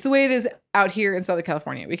way it is out here in Southern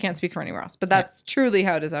California. We can't speak for anywhere else, but that's truly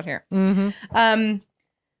how it is out here. Mm-hmm.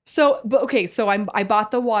 So I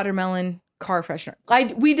bought the watermelon car freshener.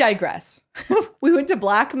 We digress. We went to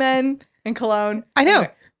Black Men and cologne. I know.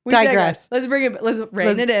 Anyway, we digress. Let's rein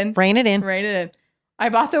it in. Rein it in. Rein it in. I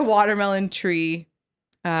bought the watermelon tree,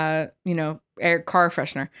 air car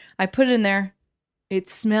freshener. I put it in there. It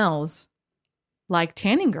smells like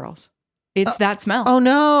tanning girls. It's that smell. Oh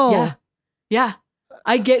no. Yeah.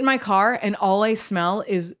 I get in my car and all I smell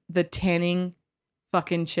is the tanning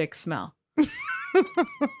fucking chick smell. I'm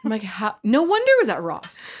like, how? No wonder it was at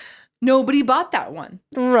Ross. Nobody bought that one.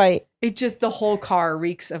 Right. It just, the whole car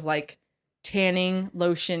reeks of like tanning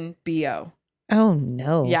lotion BO. Oh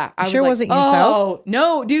no. Yeah. I sure wasn't yourself? Oh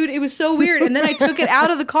no, dude. It was so weird. And then I took it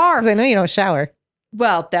out of the car. Because I know you don't shower.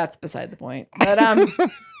 Well, that's beside the point. But I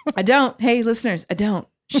don't. Hey, listeners, I don't.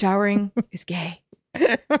 Showering is gay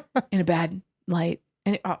in a bad light.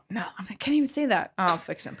 And I can't even say that. I'll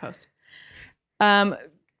fix it in post.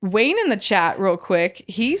 Wayne in the chat, real quick,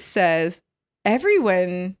 he says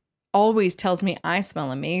everyone always tells me I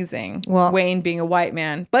smell amazing. Well, Wayne being a white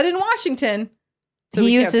man, but in Washington, so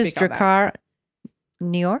he uses Drakkar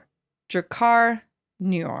Noir. Drakkar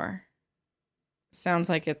Noir. Sounds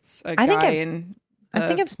like it's a guy in. I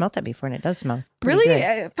think I've smelled that before, and it does smell really good.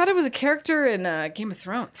 I thought it was a character in Game of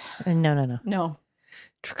Thrones. No.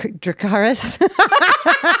 Drakkar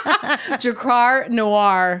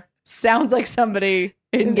Noir sounds like somebody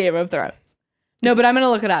in Game of Thrones. No, but I'm gonna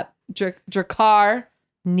look it up. Drakkar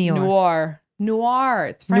Noir.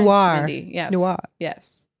 It's French. Noir. Mindy. Yes. Noir.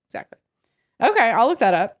 Yes. Exactly. Okay, I'll look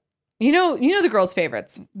that up. You know the girls'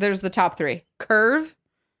 favorites. There's the top 3: Curve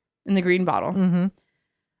in the green bottle, mm-hmm.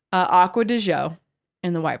 Aqua de Jo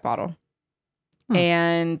in the white bottle,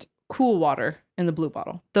 and Cool Water in the blue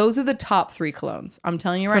bottle. Those are the top 3 colognes. I'm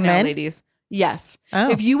telling you right now, ladies. Yes. Oh.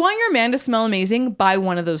 If you want your man to smell amazing, buy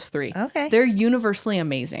one of those 3. Okay. They're universally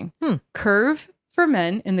amazing. Curve for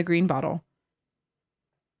men in the green bottle,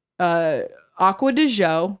 Aqua de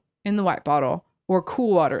Jo in the white bottle, or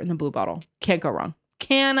Cool Water in the blue bottle. Can't go wrong.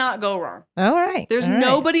 Cannot go wrong. All right. There's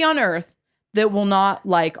nobody on earth that will not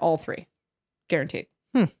like all 3. Guaranteed.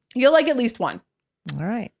 You'll like at least one. All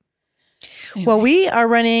right. Anyway. Well, we are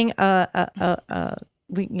running we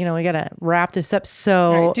got to wrap this up.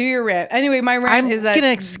 So right, do your rant. Anyway, my rant is that I'm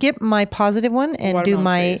going to skip my positive one and do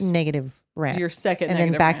my negative rant. Your second and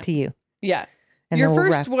negative then back rant. to you. Yeah. And Your then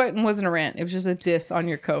we'll first wrap. one wasn't a rant. It was just a diss on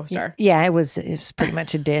your co-star. Yeah, it was pretty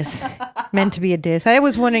much a diss. Meant to be a diss. I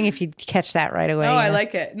was wondering if you'd catch that right away. Oh, I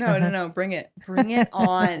like it. No. Bring it. Bring it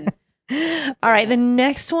on. All right. The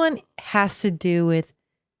next one has to do with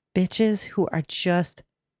bitches who are just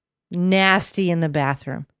nasty in the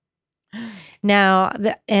bathroom. Now,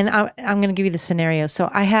 I'm going to give you the scenario. So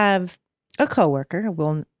I have a coworker,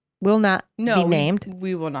 will not be named.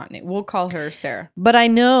 We will not name. We'll call her Sarah. But I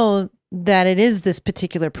know that it is this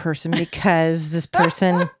particular person because this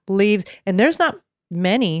person leaves, and there's not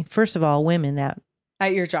many, first of all, women that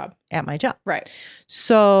At your job. at my job. Right.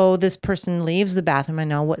 So this person leaves the bathroom. I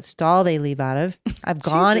know what stall they leave out of. I've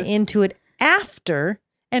gone Jesus. into it after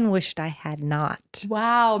and wished I had not.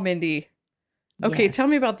 Wow, Mindy. Okay, Yes. tell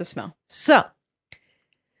me about the smell. So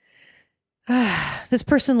this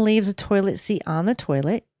person leaves a toilet seat on the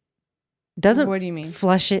toilet. Doesn't What do you mean?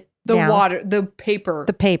 flush it The down. water, the paper,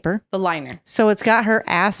 The paper. the liner. So it's got her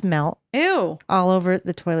ass melt Ew. all over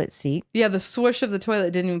the toilet seat. Yeah, the swoosh of the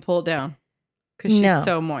toilet didn't even pull it down because she's No.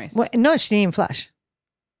 so moist. Well, no, she didn't even flush.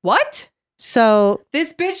 What? So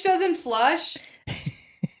This bitch doesn't flush?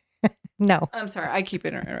 no, I'm sorry. I keep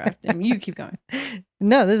interrupting. You keep going.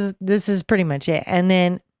 no, this is pretty much it. And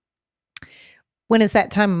then when it's that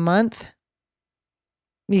time of month,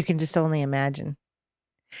 you can just only imagine.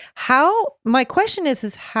 My question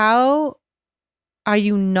is how are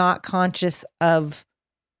you not conscious of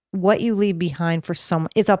what you leave behind for someone?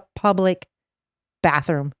 It's a public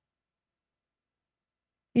bathroom.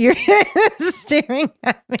 You're staring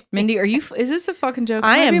at me. Mindy, is this a fucking joke?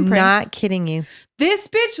 I Am am being pranked? not kidding you. This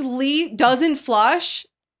bitch doesn't flush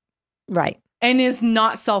Right. and is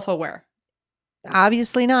not self-aware.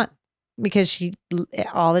 Obviously not, because she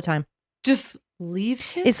all the time. Just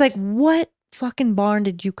leaves it. It's like, what fucking barn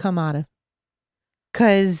did you come out of?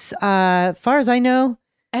 Because far as I know,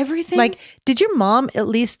 everything. like, did your mom at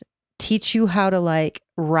least teach you how to like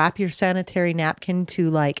wrap your sanitary napkin to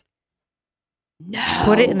like no.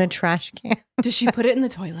 put it in the trash can? Does she put it in the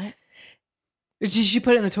toilet? Or did she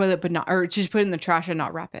put it in the toilet but not, or did she put it in the trash and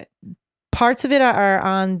not wrap it? Parts of it are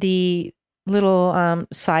on the little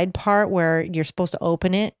side part where you're supposed to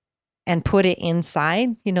open it and put it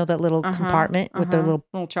inside, you know, that little compartment with the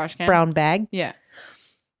little trash can. brown bag. Yeah.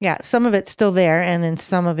 Yeah. Some of it's still there and then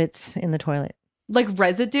some of it's in the toilet. Like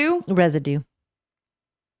residue? Residue.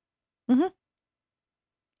 Mm-hmm.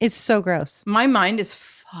 It's so gross. My mind is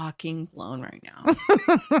fucking blown right now.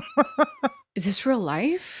 Is this real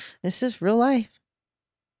life? This is real life.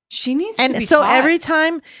 She needs to And be so taught. every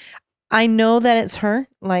time I know that it's her,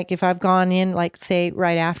 like if I've gone in, like say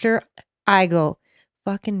right after, I go,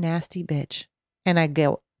 fucking nasty bitch. And I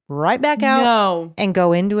go right back out No. and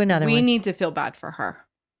go into another We one. need to feel bad for her.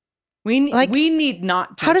 We need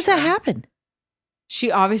not judge How does that her. happen?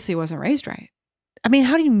 She obviously wasn't raised right. I mean,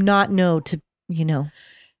 how do you not know to, you know?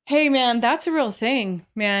 Hey man, that's a real thing,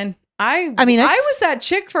 man. I mean, I that's- was that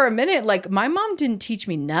chick for a minute. Like my mom didn't teach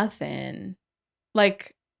me nothing.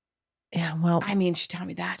 Like, Yeah, well, I mean, she taught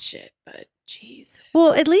me that shit, but Jesus.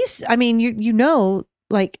 well, at least, I mean, you know,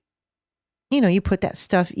 like, you know, you put that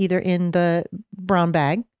stuff either in the brown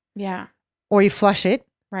bag Yeah, or you flush it.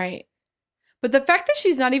 right. But the fact that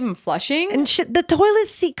she's not even flushing, And the toilet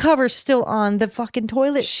seat cover's still on the fucking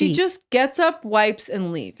toilet she seat. just gets up, wipes,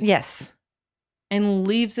 and leaves. Yes. And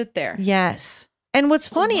leaves it there. Yes. And what's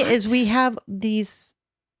funny is What? we have these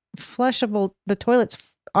flushable, the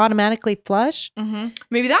toilets automatically flush. Mm-hmm.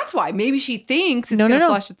 Maybe that's why. Maybe she thinks it's No, going to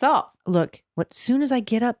no. flush itself. Look, as soon as I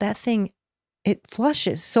get up, that thing, it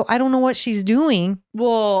flushes. So I don't know what she's doing.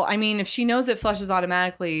 Well, I mean, if she knows it flushes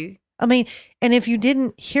automatically. I mean, and if you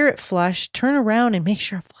didn't hear it flush, turn around and make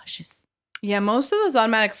sure it flushes. Yeah, most of those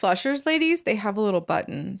automatic flushers, ladies, they have a little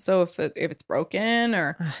button. So if it's broken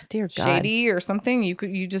or Oh, dear God. shady or something,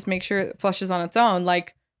 you just make sure it flushes on its own.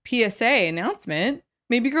 Like PSA announcement.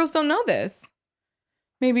 Maybe girls don't know this.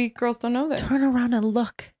 Turn around and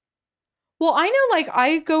look. Well, I know, like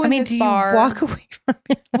I go in this do bar. you walk away from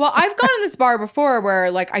it? Well, I've gone in this bar before where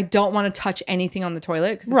like I don't want to touch anything on the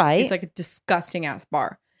toilet because Right. it's like a disgusting ass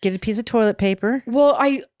bar. Get a piece of toilet paper. Well,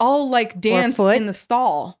 I'll like dance foot? in the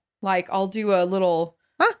stall. Like I'll do a little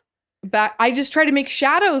Huh? back. I just try to make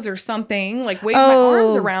shadows or something, like wave my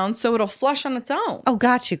arms around so it'll flush on its own. Oh,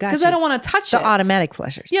 got you. Because I don't want to touch the it. automatic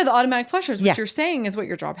flushers. Yeah, the automatic flushers, which Yeah. you're saying is what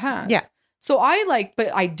your job has. Yeah. So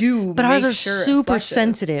but I do. But ours make are sure it super flushes.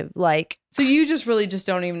 sensitive. Like, So you just really just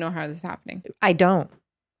don't even know how this is happening. I don't.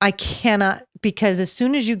 I cannot, because as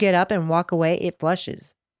soon as you get up and walk away, it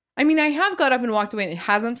flushes. I mean, I have got up and walked away and it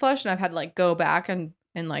hasn't flushed, and I've had to like go back and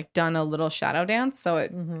like done a little shadow dance so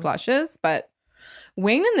it Mhm. flushes. But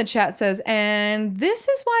Wayne in the chat says, and this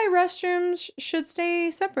is why restrooms should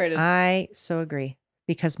stay separated. I so agree.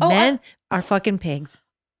 Because men are fucking pigs.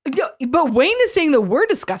 But Wayne is saying that we're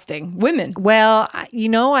disgusting. Women. Well,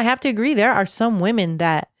 I have to agree. There are some women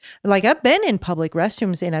that, like, I've been in public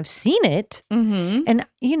restrooms and I've seen it. Mm-hmm. And,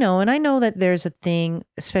 and I know that there's a thing,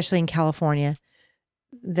 especially in California,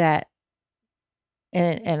 that,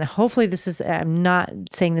 and hopefully this is, I'm not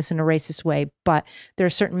saying this in a racist way, but there are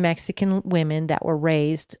certain Mexican women that were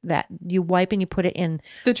raised that you wipe and you put it in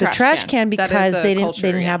the trash can because they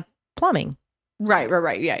didn't have plumbing.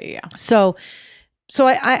 Right. Yeah. So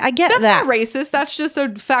I get that's that. Not racist. That's just a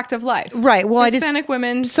fact of life. Right. Well, Hispanic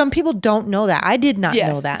women. Some people don't know that. I did not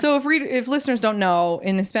know that. So if listeners don't know,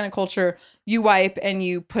 in Hispanic culture, you wipe and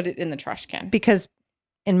you put it in the trash can. Because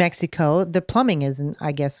in Mexico, the plumbing isn't,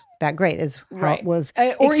 I guess, that great is how it was or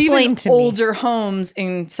explained even to me. Older homes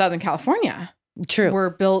in Southern California. True. Were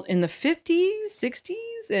built in the 50s,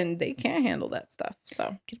 60s, and they can't handle that stuff.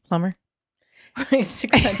 So get a plumber. It's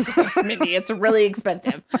expensive, Mindy. It's really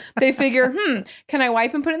expensive. They figure, can I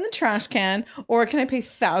wipe and put it in the trash can, or can I pay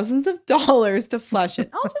thousands of dollars to flush it?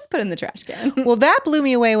 I'll just put it in the trash can. Well, that blew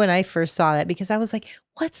me away when I first saw that because I was like,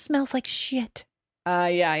 what smells like shit?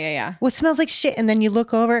 Yeah. What smells like shit? And then you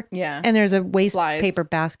look over, and there's a waste paper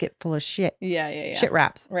basket full of shit. Yeah. Shit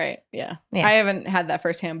wraps. Right, yeah. I haven't had that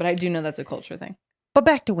firsthand, but I do know that's a culture thing. But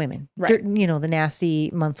back to women. Right. The nasty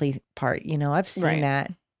monthly part, I've seen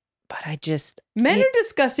that. But men are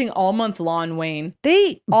disgusting all month long, Wayne.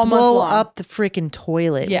 They all blow up the freaking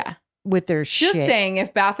toilet. Yeah. With their shit. Just saying,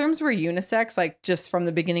 if bathrooms were unisex, like just from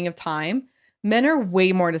the beginning of time, men are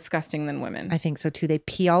way more disgusting than women. I think so too. They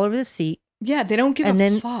pee all over the seat. Yeah, they don't give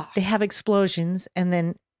a fuck. They have explosions and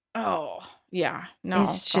then. Oh, yeah. No,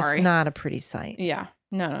 it's just not a pretty sight. Yeah.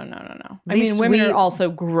 No. I mean, women are also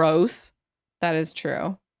gross. That is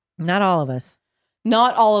true. Not all of us.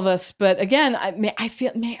 Not all of us, but again, I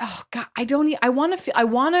feel, oh God, I want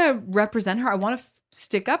to represent her. I want to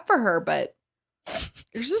stick up for her, but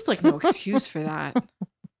there's just like no excuse for that.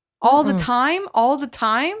 All the time.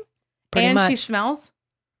 Pretty and much. She smells.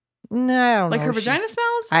 No, I don't know. Like her vagina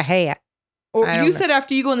smells? I hate it. Or you said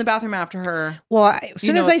after you go in the bathroom after her. Well, as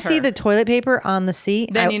soon as I see the toilet paper on the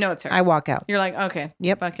seat, then you know it's her. I walk out. You're like, okay.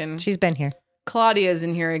 Yep. Fucking. She's been here. Claudia's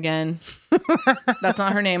in here again. That's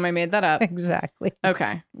not her name. I made that up. Exactly.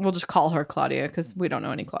 Okay. We'll just call her Claudia because we don't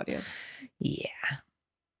know any Claudias. Yeah.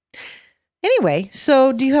 Anyway,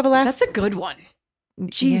 so do you have a last? That's a good one.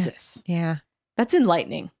 Jesus. Yeah. That's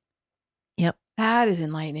enlightening. Yep. That is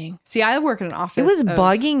enlightening. See, I work in an office. It was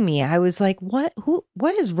bugging me. I was like, what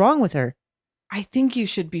is wrong with her? I think you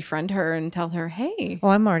should befriend her and tell her, hey. Oh,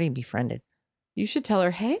 I'm already befriended. You should tell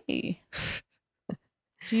her, hey.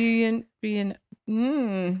 Do you be in?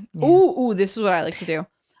 Yeah. Ooh, this is what I like to do.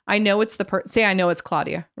 I know it's say I know it's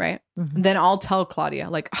Claudia, right? Mm-hmm. Then I'll tell Claudia,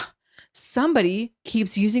 like, somebody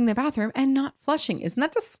keeps using the bathroom and not flushing. Isn't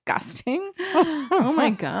that disgusting? Oh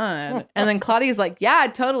my God. And then Claudia's like, yeah,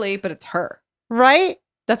 totally, but it's her. Right?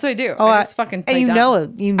 That's what I do. Oh, I just fucking play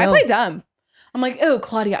dumb. You know. I play dumb. I'm like, oh,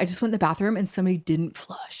 Claudia, I just went in the bathroom and somebody didn't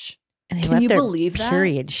flush. And they Can left you their believe that?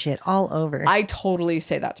 period shit all over. I totally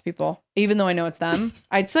say that to people, even though I know it's them.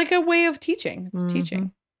 It's like a way of teaching. It's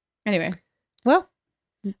teaching. Anyway. Well,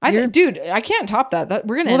 I think, dude, I can't top that.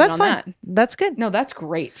 We're going to end on that. That's good. No, that's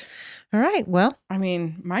great. All right. Well, I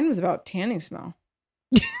mean, mine was about tanning smell.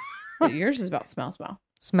 But yours is about smell.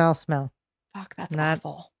 Smell. Fuck, that's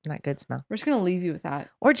awful. Not good smell. We're just going to leave you with that.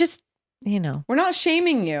 Or just, We're not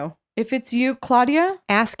shaming you. If it's you, Claudia.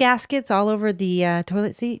 Ass gaskets all over the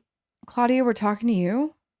toilet seat. Claudia, we're talking to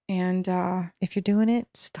you. And if you're doing it,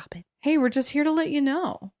 stop it. Hey, we're just here to let you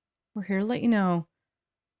know. We're here to let you know.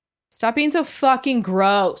 Stop being so fucking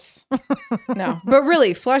gross. No, but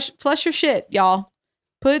really, flush your shit, y'all.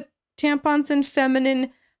 Put tampons and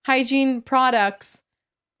feminine hygiene products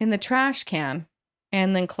in the trash can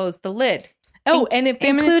and then close the lid. Oh, and if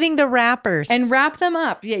including the wrappers. And wrap them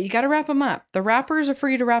up. Yeah, you got to wrap them up. The wrappers are for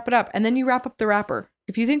you to wrap it up, and then you wrap up the wrapper.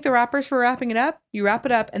 If you think the wrapper's for wrapping it up, you wrap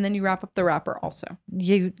it up, and then you wrap up the wrapper also.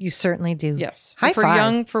 You certainly do. Yes. High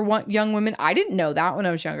five. For young women, I didn't know that when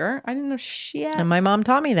I was younger. I didn't know shit. And my mom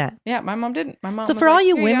taught me that. Yeah, my mom didn't. My mom. So for all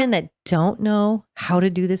you women that don't know how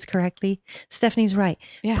to do this correctly, Stephanie's right.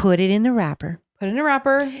 Yeah. Put it in the wrapper. Put it in a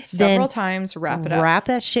wrapper several times. Wrap it up. Wrap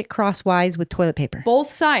that shit crosswise with toilet paper. Both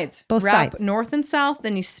sides. Both wrap sides. North and south.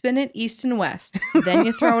 Then you spin it east and west. Then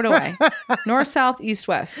you throw it away. North, south, east,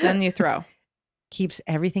 west. Then you throw. Keeps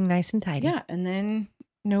everything nice and tidy. Yeah, and then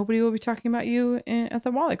nobody will be talking about you at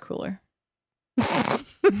the water cooler.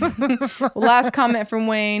 Last comment from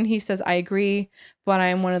Wayne. He says, I agree, but I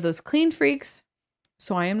am one of those clean freaks.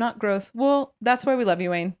 So I am not gross. Well, that's why we love you,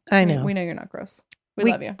 Wayne. I know. We know you're not gross.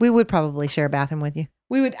 We love you. We would probably share a bathroom with you.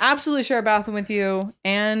 We would absolutely share a bathroom with you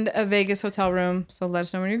and a Vegas hotel room. So let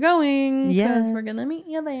us know when you're going. Because we're going to meet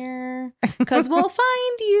you there. Because we'll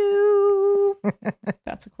find you.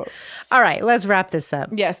 That's a quote. All right, let's wrap this up.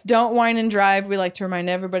 Yes. Don't whine and drive. We like to remind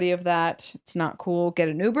everybody of that. It's not cool. Get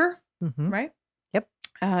an Uber. Mm-hmm. Right? Yep.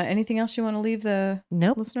 Anything else you want to leave the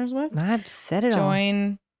listeners with? I've said it all.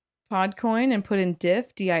 Join Podcoin and put in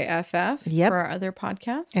diff, DIFF, for our other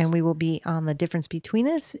podcasts. And we will be on The Difference Between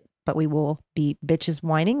Us, but we will be bitches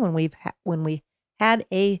whining when we had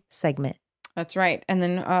a segment. That's right. And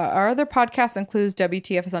then our other podcast includes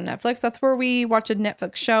WTF is on Netflix. That's where we watch a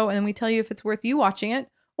Netflix show and then we tell you if it's worth you watching it.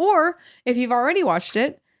 Or if you've already watched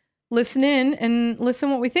it, listen in and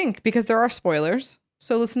listen what we think, because there are spoilers.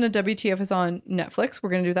 So listen to WTF is on Netflix.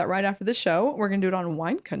 We're going to do that right after the show. We're going to do it on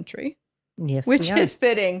Wine Country. Yes, which is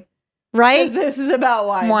fitting. Right? This is about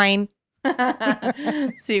wine.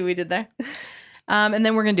 See what we did there? And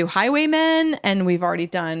then we're going to do Highwaymen, and we've already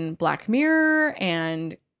done Black Mirror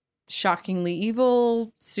and Shockingly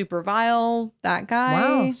Evil, Super Vile, that guy.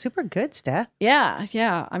 Wow, super good, Steph.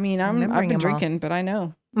 Yeah. I mean, I've been drinking, but I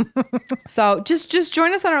know. So just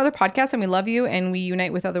join us on our other podcast, and we love you, and we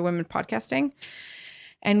unite with other women podcasting.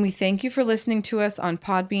 And we thank you for listening to us on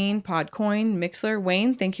Podbean, Podcoin, Mixler.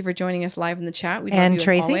 Wayne, thank you for joining us live in the chat. We love you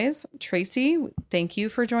as always. Tracy, thank you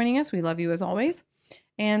for joining us. We love you as always.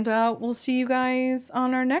 And we'll see you guys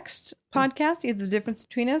on our next podcast, either The Difference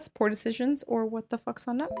Between Us, Poor Decisions, or What the Fuck's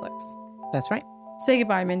on Netflix. That's right. Say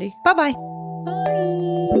goodbye, Mindy. Bye-bye.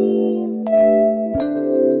 Bye.